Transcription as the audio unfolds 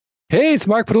Hey, it's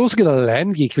Mark Podolsky, the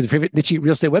Land Geek, with your favorite niche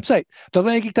real estate website,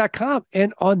 thelandgeek.com.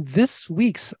 And on this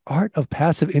week's Art of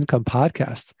Passive Income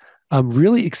podcast, I'm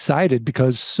really excited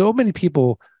because so many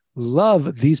people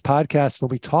love these podcasts when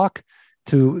we talk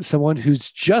to someone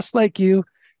who's just like you.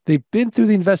 They've been through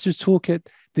the Investor's Toolkit,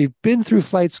 they've been through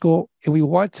flight school, and we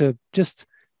want to just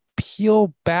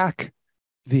peel back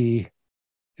is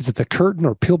it the curtain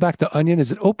or peel back the onion?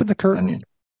 Is it open the curtain? Onion.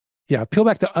 Yeah, peel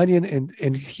back the onion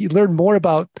and he learn more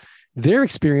about their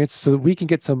experience so that we can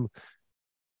get some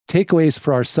takeaways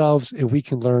for ourselves and we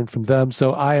can learn from them.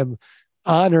 So I am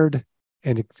honored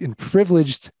and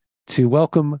privileged to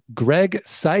welcome Gregg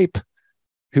Sipe,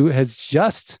 who has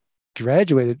just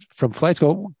graduated from flight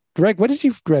school. Greg, when did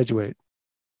you graduate?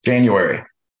 January.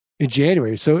 In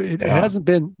January. So it Yeah. hasn't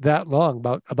been that long,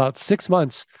 about 6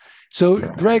 months. So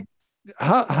Yeah. Greg,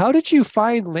 how did you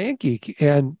find Land Geek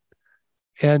and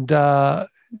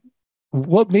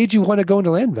what made you want to go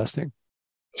into land investing?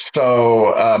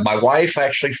 So my wife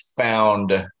actually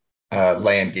found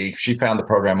Land Geek. She found the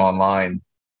program online.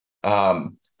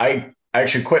 I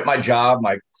actually quit my job,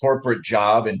 my corporate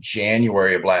job, in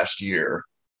January of last year.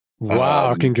 Wow, Um,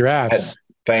 had, congrats.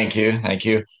 Thank you, thank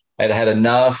you. I'd had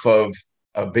enough of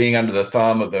being under the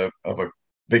thumb of a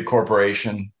big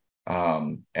corporation,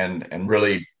 and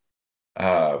really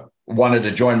wanted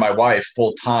to join my wife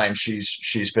full time.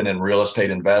 She's been in real estate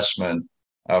investment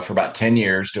for about 10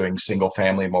 years, doing single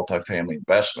family, multifamily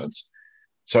investments.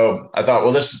 So I thought,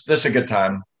 well, this is a good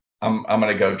time. I'm going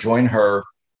to go join her.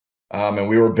 And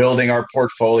we were building our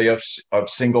portfolio of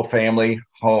single family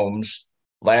homes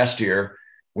last year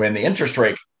when the interest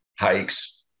rate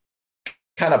hikes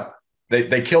kind of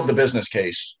they killed the business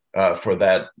case for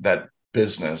that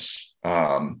business.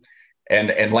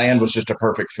 And land was just a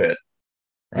perfect fit,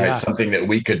 right? Yeah. Something that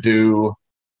we could do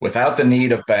without the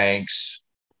need of banks.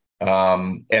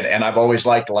 And I've always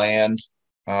liked land.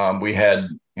 We had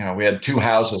two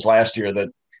houses last year that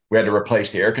we had to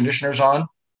replace the air conditioners on,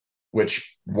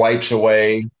 which wipes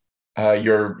away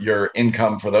your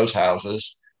income for those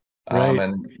houses.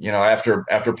 Right.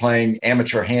 After playing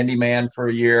amateur handyman for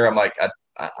a year, I'm like,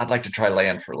 I'd like to try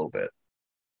land for a little bit.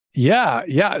 Yeah.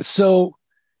 Yeah. So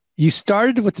you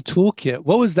started with the toolkit.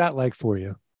 What was that like for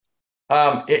you?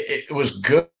 It was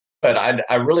good.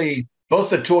 I really, both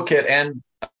the toolkit and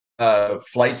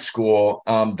flight school,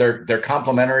 they're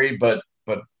complementary, but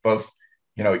both,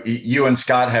 you and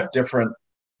Scott have different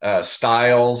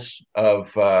styles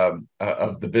of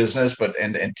the business,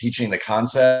 and teaching the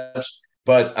concepts.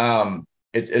 But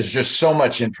it's just so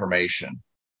much information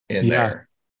in Yeah. there,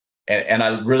 and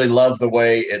I really love the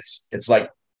way it's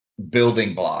like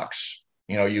building blocks.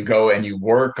 You go and you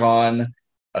work on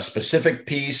a specific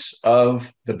piece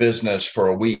of the business for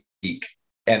a week,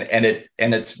 and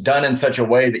it's done in such a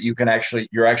way that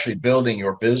you're actually building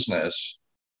your business,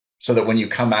 so that when you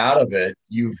come out of it,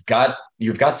 you've got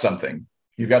something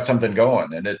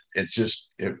going, and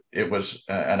it was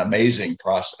an amazing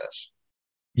process.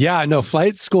 Yeah. No,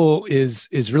 flight school is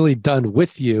really done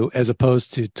with you as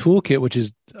opposed to toolkit, which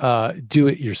is do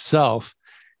it yourself.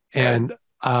 Right. And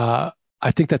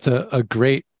I think that's a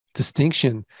great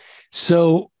distinction.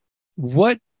 So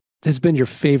what has been your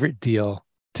favorite deal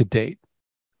to date?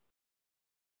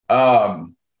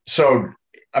 So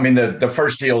I mean, the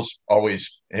first deal's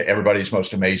always everybody's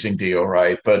most amazing deal,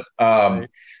 right? But Right.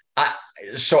 I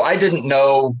so I didn't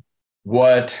know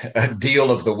what a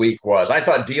deal of the week was. I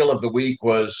thought deal of the week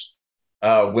was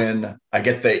when I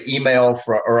get the email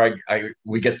or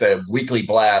we get the weekly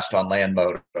blast on Land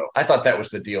Moto. I thought that was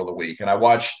the deal of the week, and I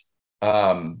watched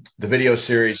the video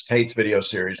series, Tate's video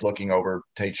series, looking over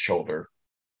Tate's shoulder,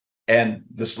 and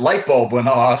this light bulb went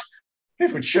off,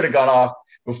 which should have gone off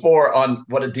before, on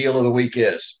what a deal of the week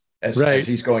is, as Right.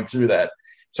 he's going through that.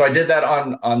 So I did that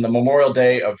on the Memorial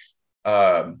Day of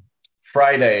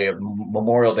Friday of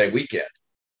Memorial Day weekend.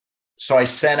 So I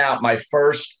sent out my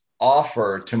first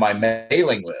offer to my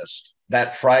mailing list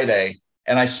that Friday,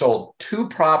 and I sold two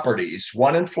properties,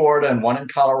 one in Florida and one in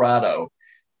Colorado,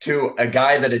 to a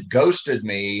guy that had ghosted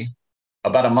me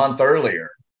about a month earlier.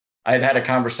 I had had a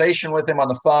conversation with him on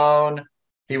the phone.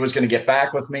 He was going to get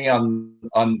back with me on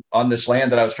this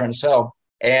land that I was trying to sell,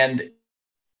 and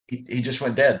he just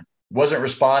went dead. Wasn't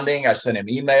responding. I sent him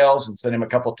emails and sent him a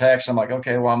couple texts. I'm like,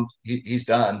 okay, well, he's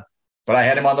done. But I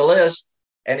had him on the list,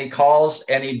 and he calls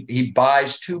and he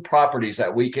buys two properties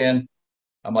that weekend.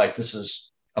 I'm like, this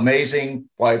is amazing.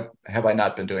 Why have I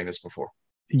not been doing this before?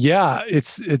 Yeah.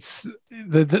 It's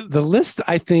the list,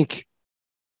 I think,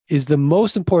 is the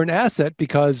most important asset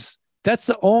because that's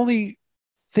the only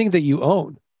thing that you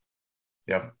own.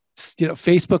 Yeah.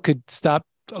 Facebook could stop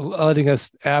letting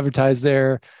us advertise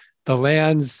there. The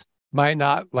lands, might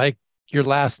not like your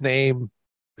last name.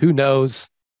 Who knows?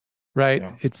 Right.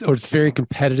 Yeah. It's very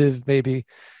competitive, maybe.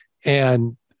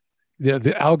 And the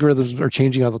algorithms are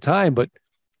changing all the time, but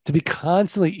to be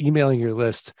constantly emailing your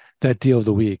list that deal of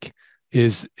the week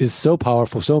is so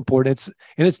powerful, so important.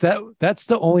 It's that's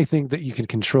the only thing that you can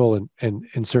control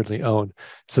and certainly own.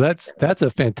 So that's a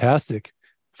fantastic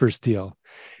first deal.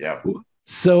 Yeah.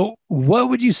 So what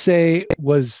would you say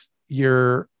was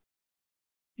your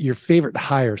favorite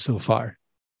hire so far?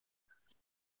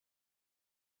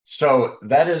 So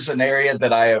that is an area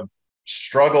that I have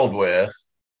struggled with.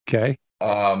 Okay.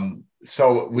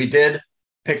 So we did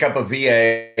pick up a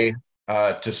VA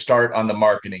to start on the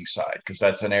marketing side because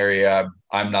that's an area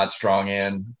I'm not strong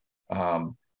in.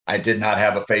 I did not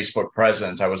have a Facebook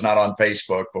presence. I was not on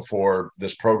Facebook before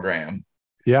this program.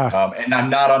 Yeah. And I'm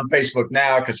not on Facebook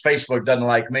now because Facebook doesn't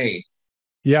like me.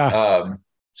 Yeah. Um,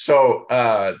 so,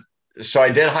 uh, so I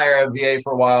did hire a VA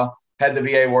for a while. Had the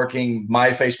VA working my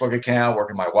Facebook account,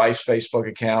 working my wife's Facebook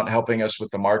account, helping us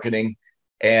with the marketing,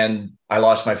 and I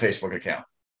lost my Facebook account.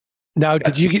 Now,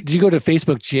 did you go to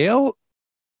Facebook jail?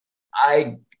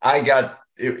 I got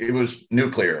it was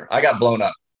nuclear. I got blown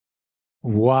up. I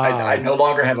Wow. no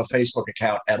longer have a Facebook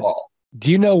account at all.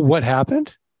 Do you know what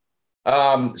happened?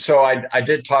 So I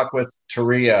did talk with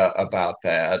Taria about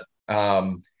that.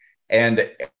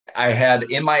 And I had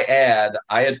in my ad,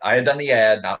 I had done the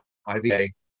ad, not my VA.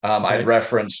 I'd Okay.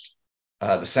 referenced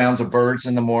the sounds of birds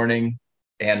in the morning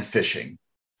and fishing.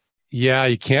 Yeah,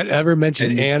 you can't ever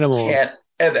mention And you can't animals.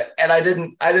 and I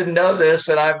didn't know this.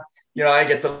 And I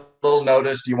get the little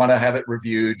notice, do you want to have it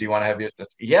reviewed? Do you want to have it?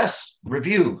 Yes,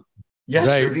 review. Yes,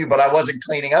 Right. review. But I wasn't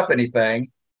cleaning up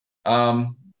anything.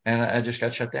 And I just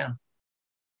got shut down.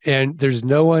 And there's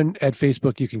no one at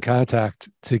Facebook you can contact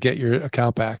to get your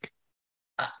account back.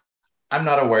 I'm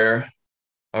not aware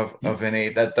of any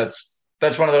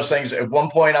that's one of those things at one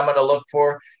point I'm going to look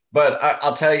for, but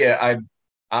I'll tell you,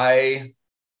 I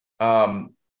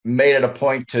made it a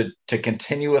point to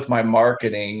continue with my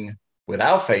marketing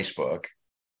without Facebook,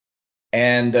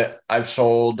 and I've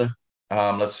sold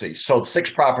sold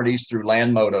 6 properties through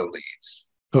Land Moto leads,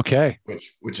 Okay.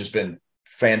 which has been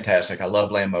fantastic. I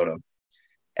love Land Moto.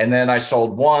 And then I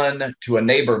sold one to a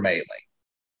neighbor mailing.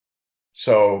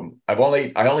 So I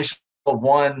only sold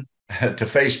one to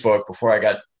Facebook before I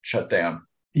got shut down.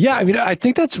 Yeah, I So mean, I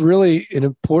think that's really an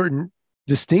important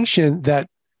distinction that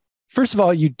first of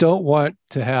all, you don't want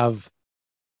to have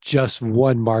just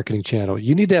one marketing channel.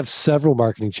 You need to have several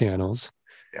marketing channels.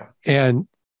 yeah, And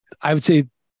I would say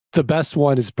the best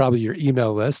one is probably your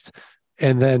email list.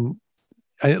 And then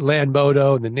Land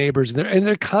Moto and the neighbors, and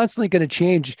they're constantly going to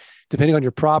change depending on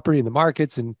your property and the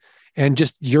markets and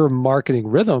just your marketing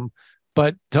rhythm.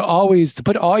 But to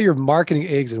put all your marketing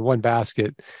eggs in one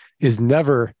basket is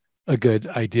never a good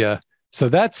idea. So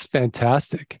that's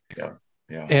fantastic. yeah,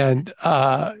 yeah. And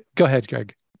go ahead,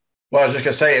 Greg. Well, I was just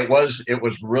gonna say it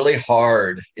was really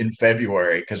hard in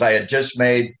February because I had just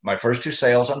made my first 2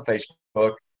 sales on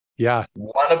Facebook. Yeah.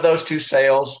 One of those 2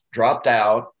 sales dropped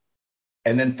out,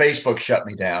 and then Facebook shut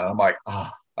me down. I'm like,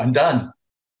 I'm done.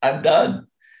 I'm done.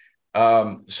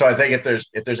 So I think if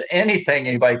there's anything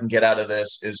anybody can get out of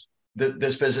this is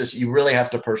this business, you really have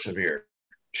to persevere.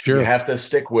 You Sure. have to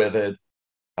stick with it.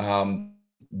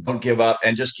 Don't give up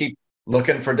and just keep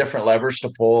looking for different levers to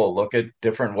pull, look at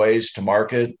different ways to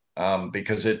market,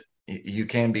 because you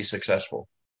can be successful.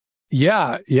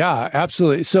 Yeah. Yeah.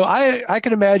 Absolutely. So I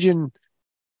can imagine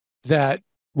that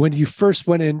when you first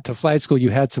went into flight school, you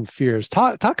had some fears.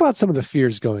 Talk about some of the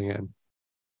fears going in.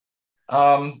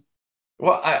 Um,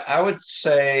 well, I would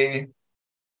say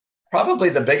probably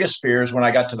the biggest fear is when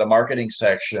I got to the marketing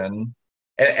section,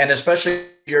 and especially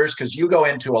yours, because you go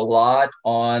into a lot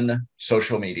on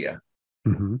social media,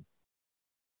 Mm-hmm.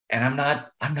 and I'm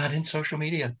not in social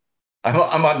media. I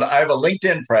have a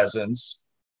LinkedIn presence,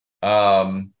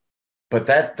 um, but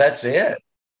that's it.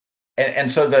 And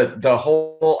so the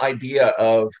whole idea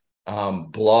of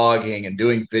blogging and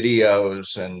doing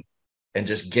videos and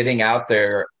just getting out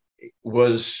there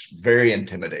was very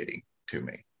intimidating to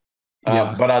me.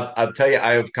 Yeah. But I'll tell you,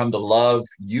 I have come to love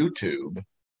YouTube.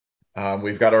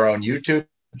 We've got our own YouTube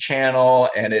channel,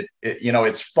 and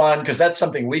it's fun because that's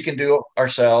something we can do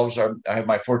ourselves. I have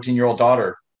my 14-year-old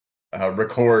daughter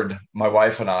record my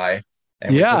wife and I,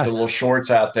 and we put the Yeah. little shorts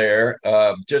out there,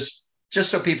 just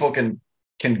so people can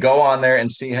go on there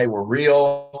and see, hey, we're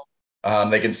real.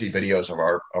 They can see videos of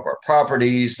our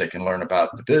properties. They can learn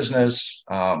about the business.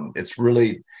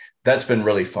 That's been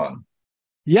really fun.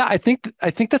 Yeah. I think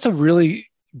that's a really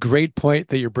great point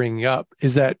that you're bringing up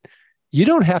is that you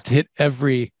don't have to hit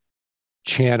every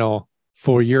channel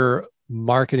for your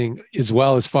marketing as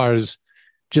well, as far as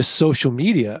just social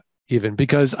media, even?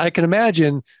 Because I can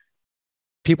imagine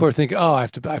people are thinking, oh, I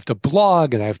have to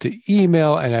blog and I have to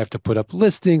email and I have to put up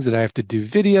listings and I have to do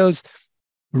videos.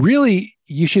 Really,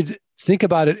 you should think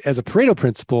about it as a Pareto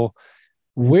principle.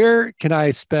 Where can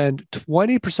I spend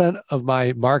 20% of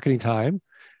my marketing time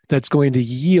that's going to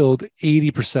yield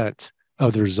 80%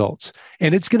 of the results?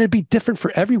 And it's going to be different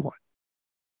for everyone.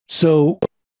 So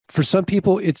for some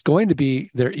people, it's going to be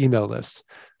their email list.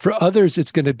 For others,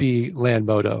 it's going to be Land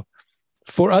Moto.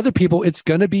 For other people, it's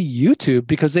going to be YouTube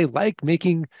because they like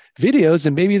making videos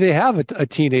and maybe they have a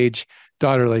teenage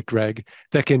daughter like Gregg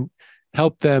that can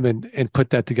help them and put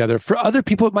that together. For other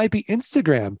people, it might be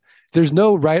Instagram. There's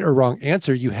no right or wrong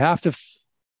answer. You have to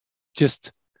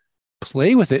just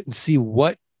play with it and see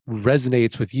what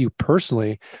resonates with you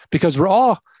personally, because we're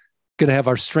all going to have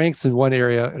our strengths in one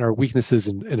area and our weaknesses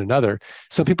in another.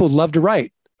 Some people love to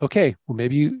write. Okay, well,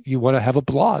 maybe you want to have a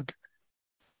blog.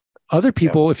 Other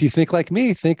people, if you think like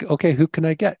me, think, okay, who can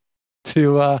I get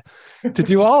to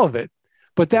do all of it?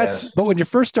 But but when you're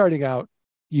first starting out,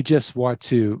 you just want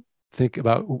to think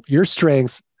about your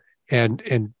strengths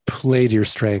and play to your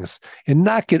strengths and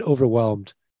not get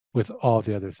overwhelmed with all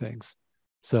the other things.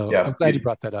 So I'm glad you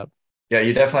brought that up. Yeah,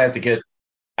 you definitely have to get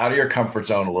out of your comfort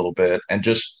zone a little bit and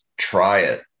just try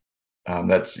it.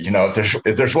 That's,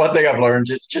 if there's one thing I've learned,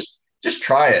 it's just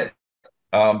try it.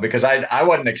 Because I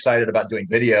wasn't excited about doing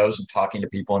videos and talking to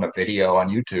people in a video on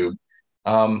YouTube.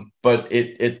 But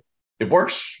it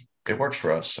works. It works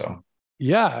for us. So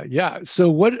yeah. So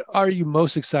what are you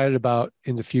most excited about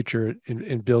in the future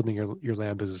in building your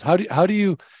land business? What do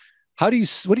you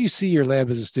see your land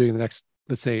business doing in the next,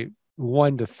 let's say,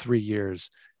 1 to 3 years?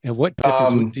 And what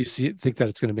difference do you think that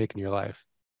it's going to make in your life?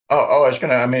 It's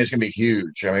gonna be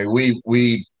huge. I mean,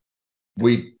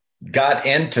 we got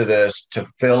into this to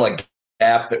fill a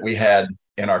gap that we had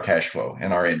in our cash flow,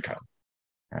 in our income,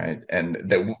 right? And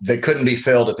that couldn't be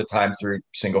filled at the time through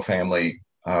single family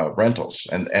rentals,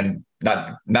 and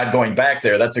not going back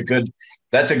there. That's a good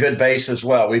base as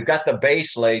well. We've got the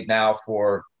base laid now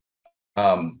for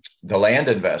the land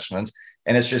investments,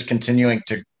 and it's just continuing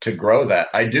to grow that.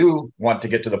 I do want to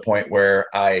get to the point where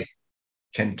I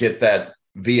can get that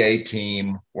VA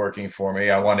team working for me.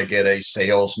 I want to get a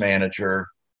sales manager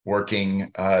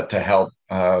working to help,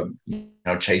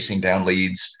 chasing down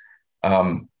leads.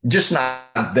 Just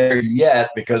not there yet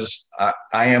because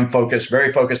I am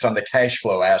very focused on the cash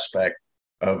flow aspect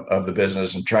of the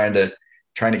business and trying to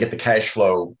get the cash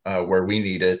flow where we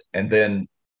need it, and then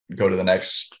go to the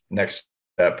next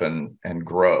step and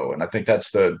grow. And I think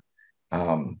that's the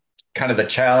kind of the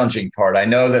challenging part. I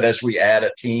know that as we add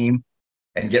a team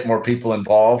and get more people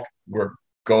involved, we're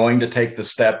going to take the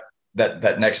step,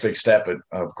 that next big step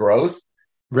of growth.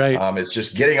 Right. It's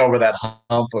just getting over that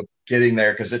hump of getting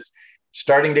there, because it's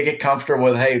starting to get comfortable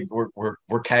with, hey,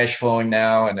 we're cash flowing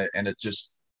now, and it's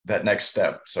just that next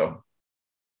step. So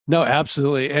no,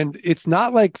 absolutely. And it's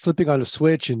not like flipping on a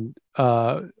switch and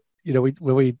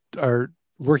when we are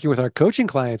working with our coaching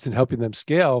clients and helping them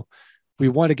scale, we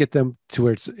want to get them to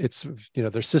where it's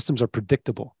their systems are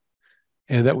predictable,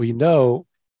 and that we know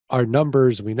our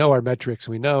numbers, we know our metrics,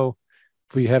 we know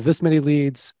if we have this many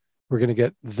leads, we're going to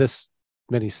get this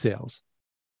many sales.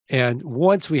 And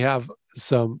once we have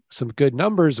some good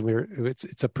numbers,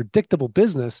 it's a predictable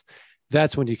business,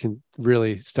 that's when you can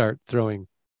really start throwing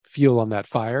fuel on that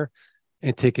fire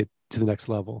and take it to the next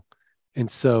level. And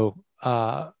so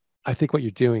I think what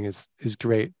you're doing is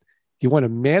great. You want to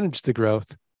manage the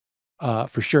growth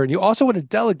for sure. And you also want to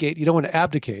delegate. You don't want to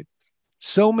abdicate.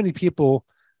 So many people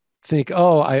think,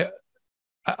 oh,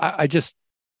 I just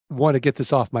want to get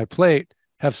this off my plate,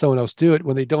 have someone else do it,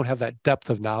 when they don't have that depth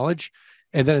of knowledge.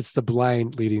 And then it's the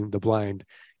blind leading the blind.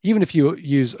 Even if you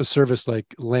use a service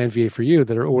like Land VA for You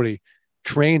that are already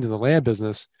trained in the land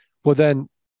business, well, then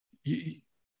you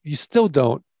still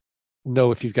don't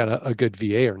know if you've got a good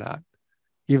VA or not,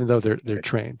 even though they're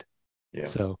trained. Yeah.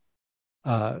 So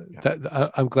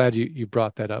I'm glad you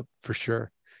brought that up for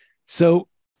sure. So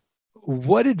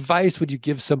what advice would you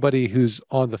give somebody who's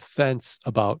on the fence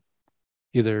about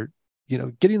either,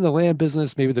 getting the land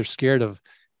business? Maybe they're scared of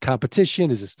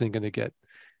competition. Is this thing going to get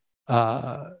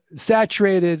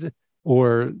saturated,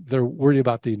 or they're worried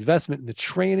about the investment and the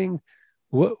training?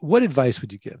 What advice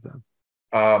would you give them?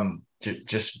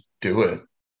 Just do it.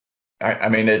 I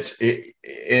mean,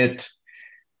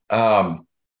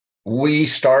 we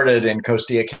started in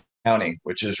Costilla County,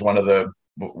 which is one of the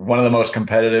most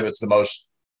competitive. It's the most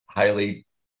highly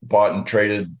bought and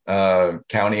traded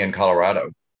county in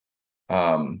Colorado.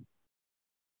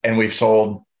 And we've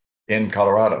sold in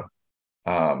Colorado.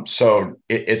 So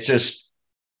it's just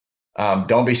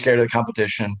Don't be scared of the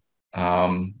competition.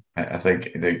 I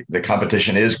think the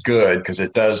competition is good because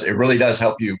it really does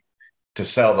help you to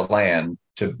sell the land,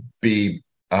 to be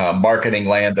marketing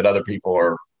land that other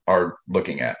people are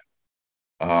looking at.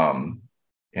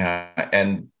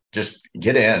 And just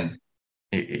get in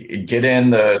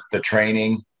the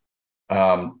training,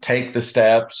 take the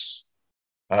steps,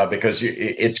 because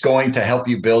it's going to help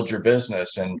you build your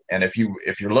business. And if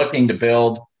you're looking to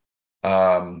build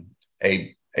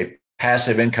a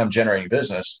passive income generating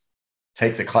business,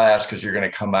 take the class, because you're going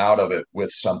to come out of it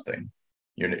with something.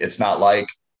 It's not like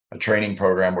a training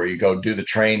program where you go do the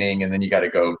training and then you got to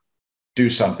go do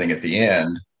something at the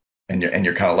end, and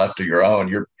you're kind of left to your own.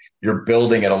 You're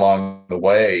building it along the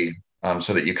way,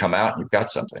 so that you come out and you've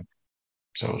got something.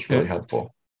 So it's really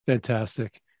helpful.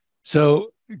 Fantastic.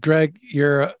 So, Gregg,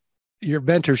 your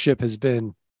mentorship has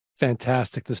been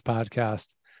fantastic. This podcast,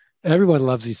 everyone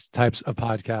loves these types of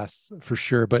podcasts for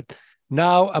sure. But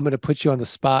now I'm going to put you on the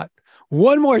spot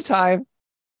one more time.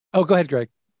 Oh, go ahead, Gregg.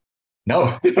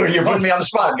 No, you're putting me on the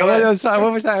spot. Go ahead. On the spot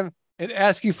one more time and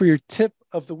ask you for your tip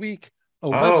of the week. A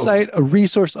website, a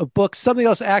resource, a book, something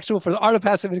else actionable for the Art of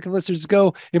Passive Income listeners to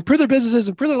go improve their businesses,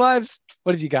 improve their lives.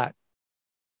 What did you got?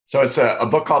 So it's a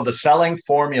book called The Selling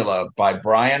Formula by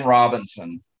Brian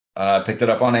Robinson. I picked it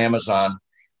up on Amazon.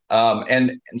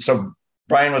 And so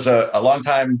Brian was a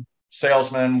longtime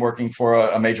salesman working for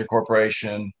a major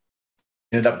corporation,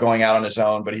 ended up going out on his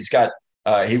own, but he's got,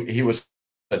 he was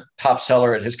a top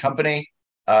seller at his company.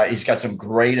 He's got some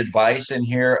great advice in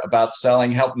here about selling,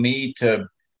 helped me to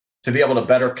be able to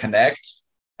better connect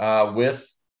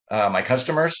with my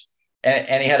customers.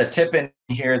 And he had a tip in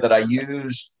here that I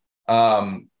used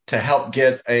to help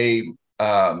get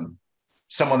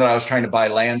someone that I was trying to buy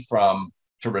land from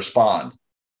to respond.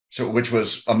 So, which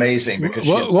was amazing, because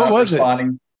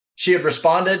she had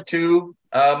responded to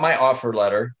my offer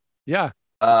letter. Yeah.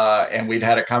 And we'd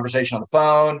had a conversation on the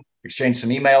phone, exchanged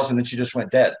some emails, and then she just went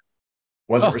dead.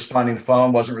 Wasn't responding to the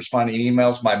phone, wasn't responding to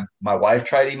emails. My wife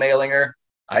tried emailing her.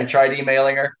 I tried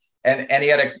emailing her, and he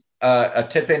had a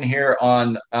tip in here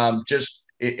on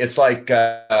it's like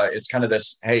it's kind of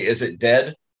this, hey, is it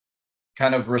dead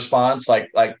kind of response, like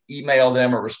email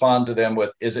them or respond to them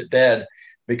with, is it dead?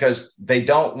 Because they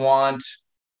don't want,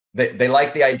 they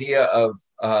like the idea of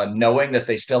knowing that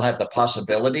they still have the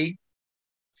possibility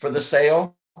for the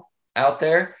sale out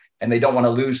there, and they don't want to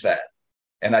lose that.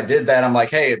 And I did that. I'm like,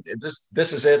 hey, this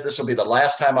is it. This will be the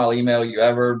last time I'll email you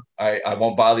ever. I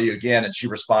won't bother you again. And she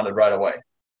responded right away,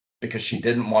 because she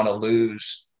didn't want to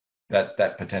lose that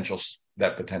potential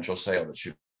sale that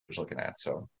she was looking at.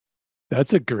 So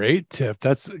that's a great tip.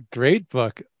 That's a great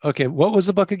book. Okay, what was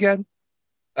the book again?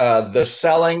 The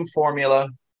Selling Formula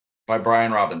by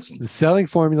Brian Robinson. The Selling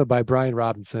Formula by Brian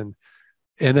Robinson.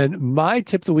 And then my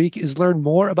tip of the week is learn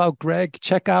more about Gregg.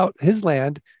 Check out his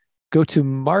land. Go to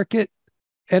Mark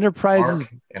Enterprises.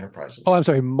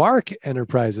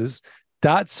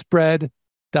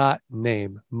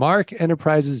 markenterprises.spread.name.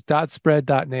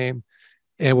 markenterprises.spread.name.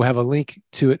 And we'll have a link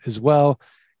to it as well.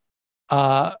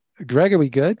 Gregg, are we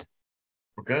good?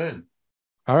 We're good.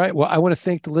 All right. Well, I want to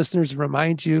thank the listeners and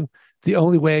remind you the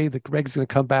only way that Gregg's going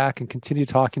to come back and continue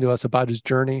talking to us about his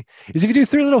journey is if you do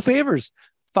three little favors.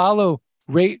 Follow,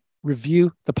 rate,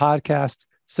 review the podcast.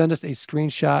 Send us a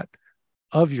screenshot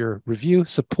of your review,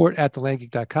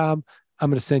 support@thelandgeek.com. I'm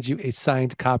going to send you a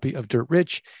signed copy of Dirt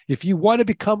Rich. If you want to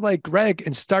become like Gregg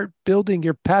and start building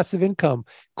your passive income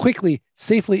quickly,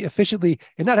 safely, efficiently,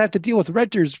 and not have to deal with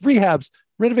renters, rehabs,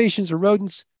 renovations, or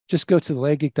rodents, just go to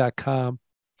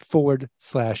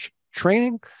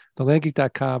thelandgeek.com/training,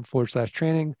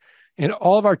 thelandgeek.com/training. And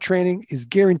all of our training is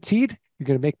guaranteed. You're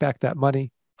going to make back that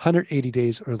money 180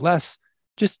 days or less.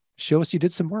 Just show us you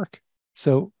did some work.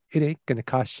 So it ain't going to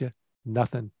cost you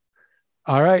nothing.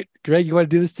 All right, Gregg, you want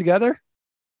to do this together?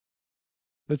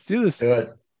 Let's do this. Do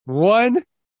it. 1,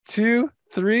 2,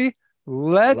 3.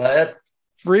 Let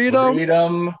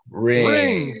freedom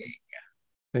ring.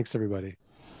 Thanks, everybody.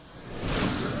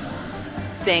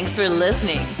 Thanks for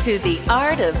listening to the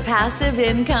Art of Passive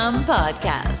Income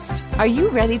podcast. Are you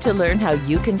ready to learn how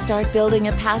you can start building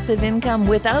a passive income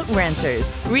without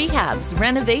renters, rehabs,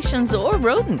 renovations, or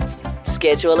rodents?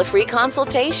 Schedule a free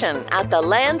consultation at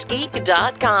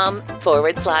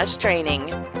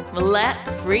thelandgeek.com/training. Let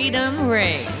freedom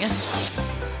ring.